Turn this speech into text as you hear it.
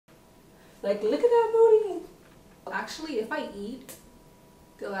Like, look at that booty. Actually, if I eat,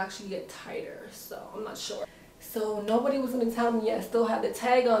 they'll actually get tighter, so I'm not sure. So nobody was gonna tell me I still had the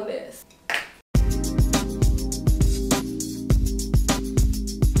tag on this.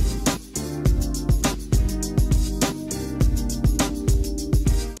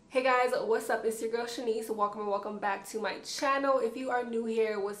 Hey guys, what's up? It's your girl Shanice. Welcome back to my channel. If you are new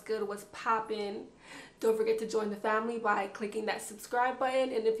here, what's good, what's poppin'? Don't forget to join the family by clicking that subscribe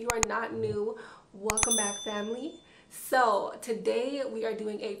button, and if you are not new, welcome back, family. So today we are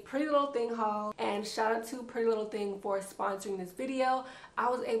doing a Pretty Little Thing haul, and shout out to Pretty Little Thing for sponsoring this video. I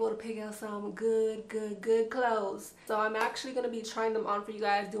was able to pick out some good clothes, so I'm actually going to be trying them on for you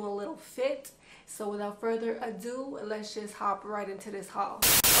guys, doing a little fit. So without further ado, let's just hop right into this haul.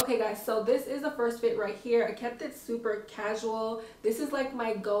 Okay guys, so this is the first fit right here. I kept it super casual. This is like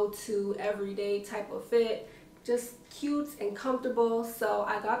my go-to everyday type of fit. Just cute and comfortable. So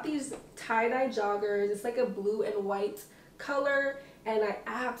I got these tie-dye joggers. It's like a blue and white color, and I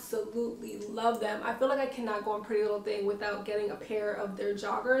absolutely love them. I feel like I cannot go on Pretty Little Thing without getting a pair of their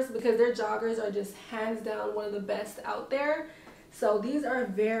joggers, because their joggers are just hands down one of the best out there. So these are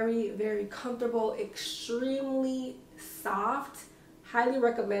very comfortable, extremely soft. Highly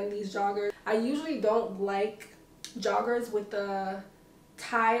recommend these joggers. I usually don't like joggers with the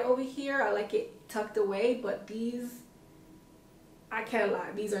tie over here. I like it tucked away, but these, I can't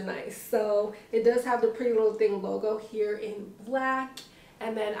lie, these are nice. So it does have the Pretty Little Thing logo here in black,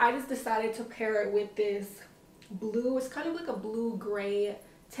 and then I just decided to pair it with this blue, it's kind of like a blue gray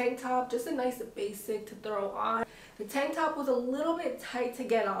tank top, just a nice basic to throw on. The tank top was a little bit tight to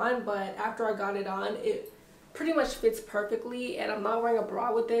get on, but after I got it on, it pretty much fits perfectly, and I'm not wearing a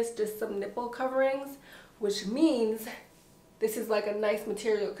bra with this, just some nipple coverings, which means this is like a nice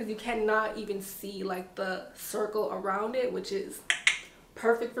material because you cannot even see like the circle around it, which is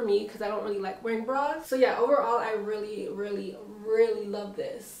perfect for me because I don't really like wearing bras. So yeah, overall I really love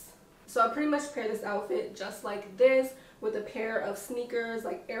this. So I pretty much pair this outfit just like this with a pair of sneakers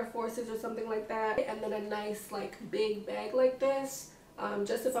like Air Forces or something like that, and then a nice like big bag like this,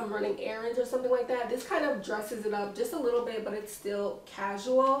 just if I'm running errands or something like that. This kind of dresses it up just a little bit, but it's still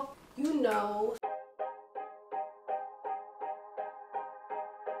casual, you know.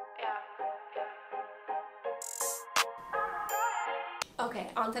 Okay,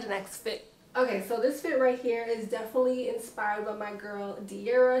 on to the next fit. Okay, so this fit right here is definitely inspired by my girl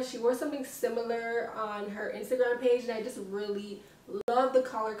Diera. She wore something similar on her Instagram page, and I just really love the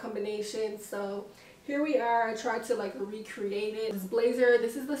color combination. So here we are. I tried to like recreate it. This blazer,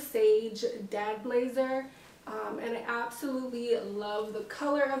 this is the Sage Dad blazer, and I absolutely love the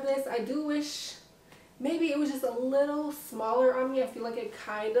color of this. I do wish maybe it was just a little smaller on me. I feel like it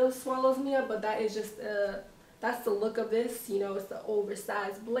kind of swallows me up, but that is just that's the look of this, you know. It's the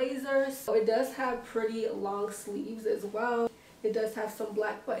oversized blazer. So it does have pretty long sleeves as well. It does have some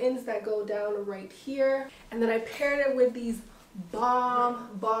black buttons that go down right here. And then I paired it with these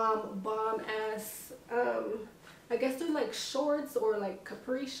bomb ass, I guess they're like shorts or like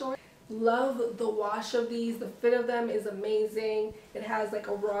capri shorts. Love the wash of these. The fit of them is amazing. It has like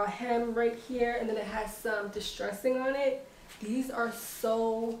a raw hem right here, and then it has some distressing on it. These are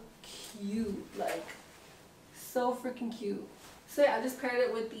so cute, like so freaking cute. So yeah, I just paired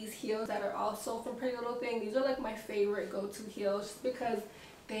it with these heels that are also from Pretty Little Thing. These are like my favorite go-to heels just because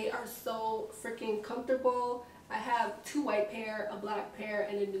they are so freaking comfortable. I have two white pair, a black pair,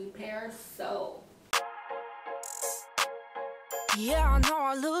 and a nude pair. So yeah, I know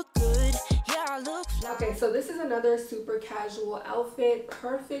I look good. Yeah, I look fly. Okay, so this is another super casual outfit,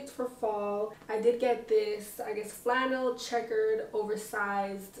 perfect for fall. I did get this, I guess, flannel checkered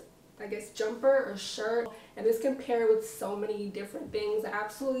oversized, I guess, jumper or shirt, and this can pair with so many different things. I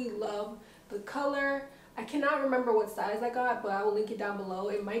absolutely love the color. I cannot remember what size I got, but I will link it down below.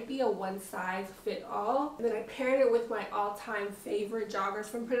 It might be a one size fit all. And then I paired it with my all-time favorite joggers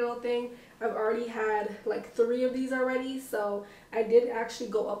from Pretty Little Thing. I've already had like 3 of these already, so I did actually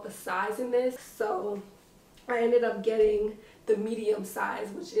go up a size in this. So I ended up getting the medium size,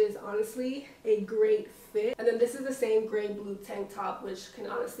 which is honestly a great fit. And then this is the same gray blue tank top, which can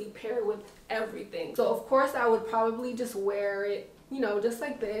honestly pair with everything. So of course I would probably just wear it, you know, just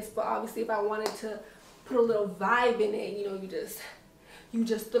like this, but obviously if I wanted to put a little vibe in it, you know, you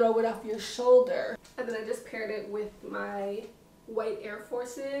just throw it off your shoulder. And then I just paired it with my white Air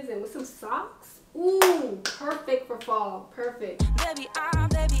Forces and with some socks. Ooh, perfect for fall, perfect. Baby,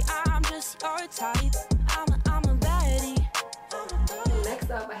 I'm just your type. I'm a baddie. Next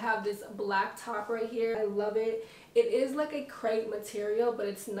up, I have this black top right here. I love it. It is like a crepe material, but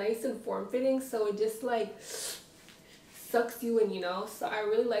it's nice and form-fitting, so it just like sucks you in, you know. So I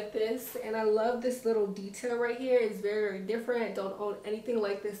really like this, and I love this little detail right here. It's very, very different. I don't own anything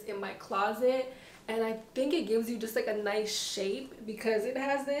like this in my closet, and I think it gives you just like a nice shape because it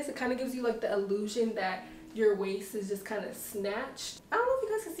has this. It kind of gives you like the illusion that your waist is just kind of snatched. I don't know if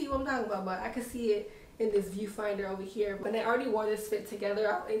you guys can see what I'm talking about, but I can see it in this viewfinder over here. But I already wore this fit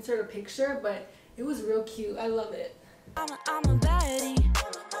together. I'll insert a picture, but it was real cute. I love it. I'm a baddie.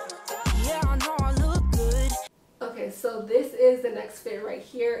 Yeah, I know I look good. Okay, so this is the next fit right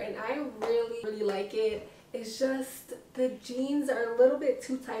here, and I really like it. It's just the jeans are a little bit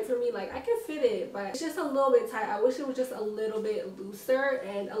too tight for me. Like, I can fit it, but it's just a little bit tight. I wish it was just a little bit looser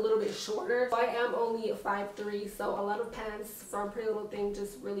and a little bit shorter. So I am only a 5'3", so a lot of pants from Pretty Little Thing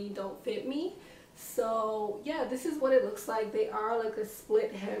just really don't fit me. So yeah, this is what it looks like. They are like a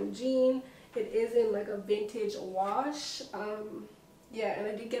split hem jean. It is in like a vintage wash. Yeah, and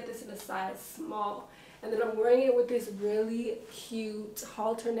I did get this in a size small. And then I'm wearing it with this really cute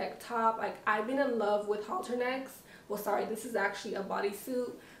halter neck top. Like, I've been in love with halter necks. Well, sorry, this is actually a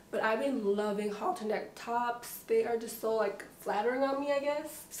bodysuit, but I've been loving halter neck tops. They are just so like flattering on me, I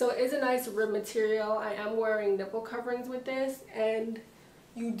guess. So it is a nice rib material. I am wearing nipple coverings with this, and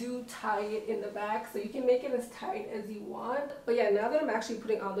you do tie it in the back, so you can make it as tight as you want. But yeah, now that I'm actually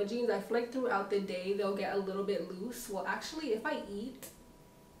putting on the jeans, I feel like throughout the day they'll get a little bit loose. Well, actually, if I eat,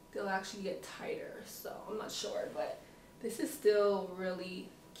 they'll actually get tighter, so I'm not sure, but this is still really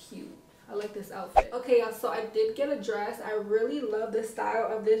cute. I like this outfit. Okay, y'all, so I did get a dress. I really love the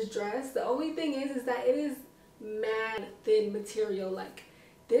style of this dress. The only thing is that it is mad thin material. Like,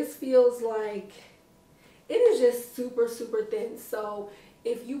 this feels like it is just super thin. So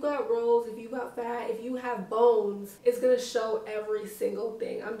if you got rolls, if you got fat, if you have bones, it's gonna show every single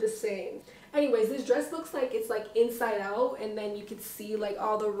thing. I'm just saying. Anyways, this dress looks like it's like inside out, and then you can see like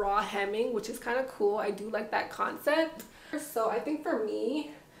all the raw hemming, which is kind of cool. I do like that concept. So I think for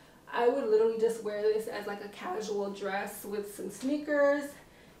me, I would literally just wear this as like a casual dress with some sneakers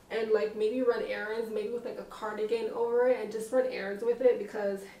and like maybe run errands, maybe with like a cardigan over it, and just run errands with it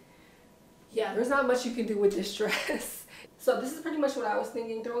because yeah, there's not much you can do with this dress. So this is pretty much what I was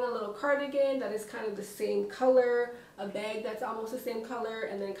thinking. Throwing a little cardigan that is kind of the same color, a bag that's almost the same color,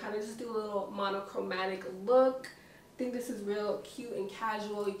 and then kind of just do a little monochromatic look. I think this is real cute and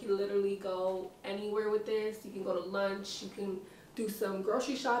casual. You can literally go anywhere with this. You can go to lunch. You can do some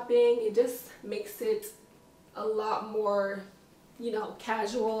grocery shopping. It just makes it a lot more, you know,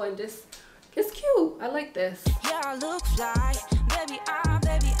 casual and just, it's cute. I like this. Yeah, I look fly. Baby,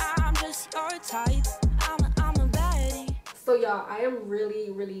 I'm just your type. I'm a baddie. So y'all, I am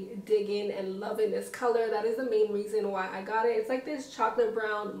really digging and loving this color. That is the main reason why I got it. It's like this chocolate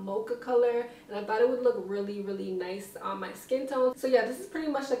brown mocha color, and I thought it would look really nice on my skin tone. So yeah, this is pretty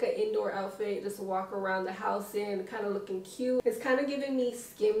much like an indoor outfit. Just walk around the house in, kind of looking cute. It's kind of giving me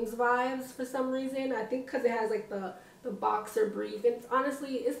Skims vibes for some reason. I think because it has like the boxer brief. It's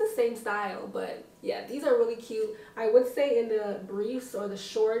honestly, it's the same style, but yeah, these are really cute. I would say in the briefs or the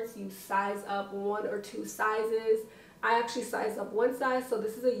shorts, you size up 1 or 2 sizes. I actually sized up 1 size, so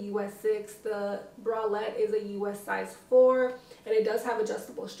this is a US 6. The bralette is a US size 4, and it does have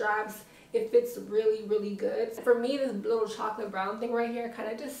adjustable straps. It fits really good. For me, this little chocolate brown thing right here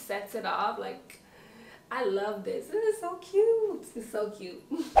kind of just sets it off. Like, I love this. This is so cute. It's so cute.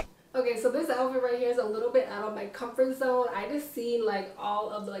 Okay, so this outfit right here is a little bit out of my comfort zone. I just seen like all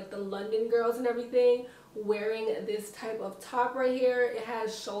of like the London girls and everything wearing this type of top right here. It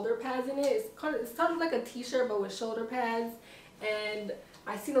has shoulder pads in it. It's kind of like a t-shirt but with shoulder pads, and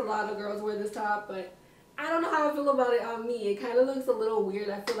I've seen a lot of girls wear this top, but I don't know how I feel about it on me. It kind of looks a little weird.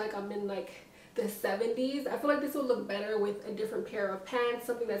 I feel like I'm in like the 70s. I feel like this would look better with a different pair of pants,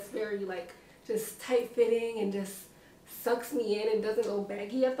 something that's very like just tight fitting and just sucks me in and doesn't go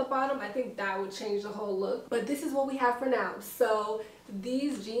baggy at the bottom. I think that would change the whole look, but this is what we have for now. So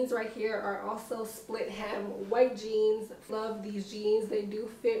these jeans right here are also split hem white jeans. Love these jeans. They do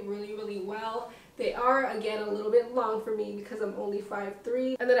fit really well. They are, again, a little bit long for me because I'm only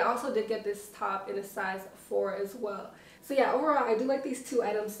 5'3", and then I also did get this top in a size 4 as well. So yeah, overall, I do like these 2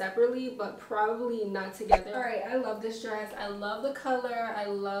 items separately, but probably not together. Alright, I love this dress. I love the color. I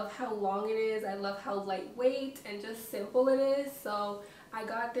love how long it is. I love how lightweight and just simple it is. So I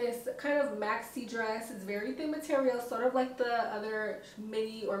got this kind of maxi dress. It's very thin material, sort of like the other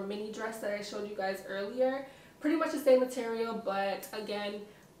mini dress that I showed you guys earlier. Pretty much the same material, but again,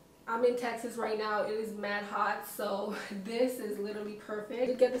 I'm in Texas right now. It is mad hot, so this is literally perfect. I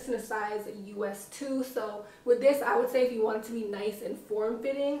did get this in a size US 2, so with this, I would say if you want it to be nice and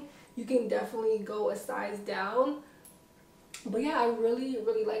form-fitting, you can definitely go a size down. But yeah, I really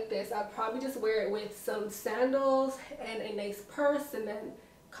like this. I'd probably just wear it with some sandals and a nice purse and then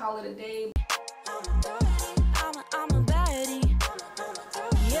call it a day. I'm a baddie.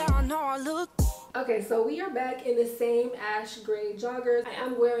 Yeah, I know I look. Okay, so we are back in the same ash gray joggers. I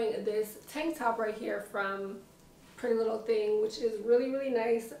am wearing this tank top right here from Pretty Little Thing, which is really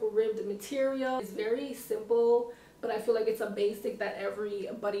nice ribbed material. It's very simple, but I feel like it's a basic that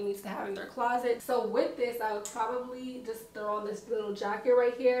everybody needs to have in their closet. So with this, I would probably just throw on this little jacket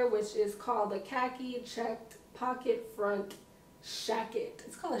right here, which is called the khaki checked pocket front shacket.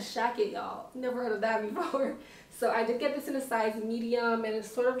 It's called a shacket, y'all. Never heard of that before. So I did get this in a size medium, and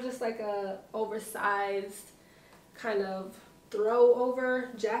it's sort of just like a oversized kind of throw over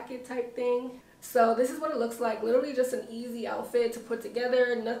jacket type thing. So this is what it looks like. Literally just an easy outfit to put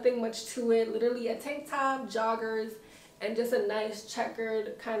together, nothing much to it. Literally a tank top, joggers, and just a nice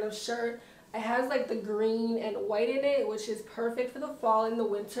checkered kind of shirt. It has like the green and white in it, which is perfect for the fall and the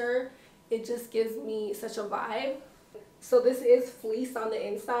winter. It just gives me such a vibe. So this is fleece on the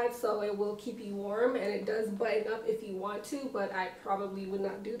inside, so it will keep you warm, and it does button up if you want to, but I probably would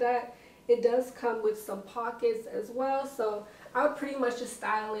not do that. It does come with some pockets as well, so I would pretty much just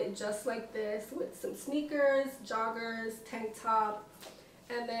style it just like this with some sneakers, joggers, tank top,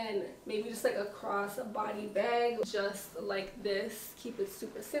 and then maybe just like a cross-body bag just like this. Keep it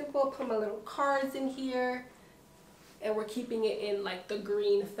super simple. Put my little cards in here, and we're keeping it in like the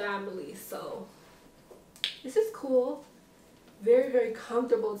green family. So this is cool. Very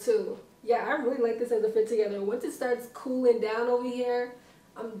comfortable too. Yeah, I really like this as a fit together. Once it starts cooling down over here,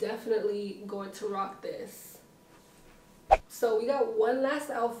 I'm definitely going to rock this. So we got one last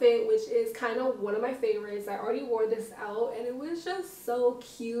outfit, which is kind of one of my favorites. I already wore this out and it was just so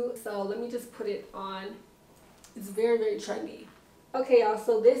cute. So let me just put it on. It's very trendy. Okay, y'all,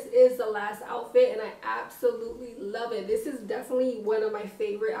 so this is the last outfit and I absolutely love it. This is definitely one of my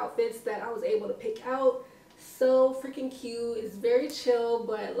favorite outfits that I was able to pick out. So freaking cute. It's very chill,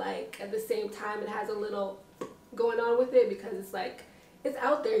 but like at the same time it has a little going on with it because it's like it's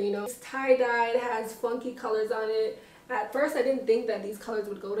out there, you know. It's tie-dyed, it has funky colors on it. At first I didn't think that these colors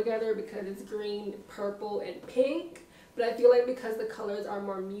would go together because it's green, purple, and pink, but I feel like because the colors are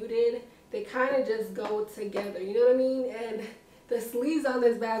more muted, they kind of just go together, you know what I mean? And the sleeves on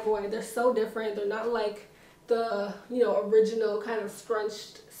this bad boy, they're so different. They're not like the, you know, original kind of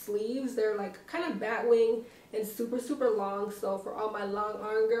scrunched sleeves. They're like kind of bat wing and super long. So for all my long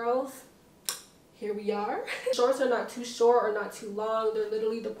arm girls, here we are. Shorts are not too short or not too long. They're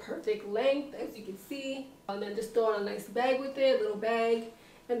literally the perfect length, as you can see. And then just throw on a nice bag with it, little bag.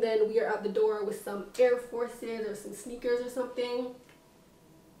 And then we are out the door with some Air Forces or some sneakers or something.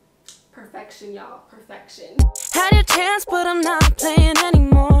 Perfection, y'all, perfection. Had your chance, but I'm not playing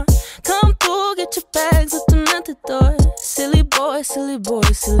anymore. Come through, get your bags, let them at the door. Silly boy, silly boy,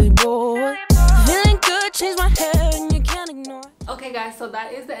 silly boy. Feeling good, change my hair and you can't ignore. Okay guys, so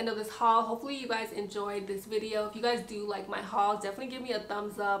that is the end of this haul. Hopefully you guys enjoyed this video. If you guys do like my hauls, definitely give me a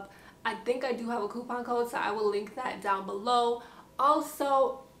thumbs up. I think I do have a coupon code, so I will link that down below.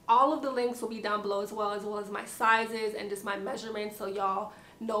 Also, all of the links will be down below as well as my sizes and just my measurements, so y'all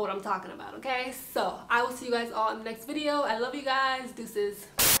know what I'm talking about, okay? So I will see you guys all in the next video. I love you guys. Deuces.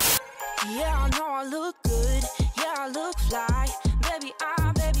 Yeah, I know I look good. Yeah, I look fly. Baby,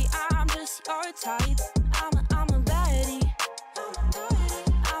 I'm just your type.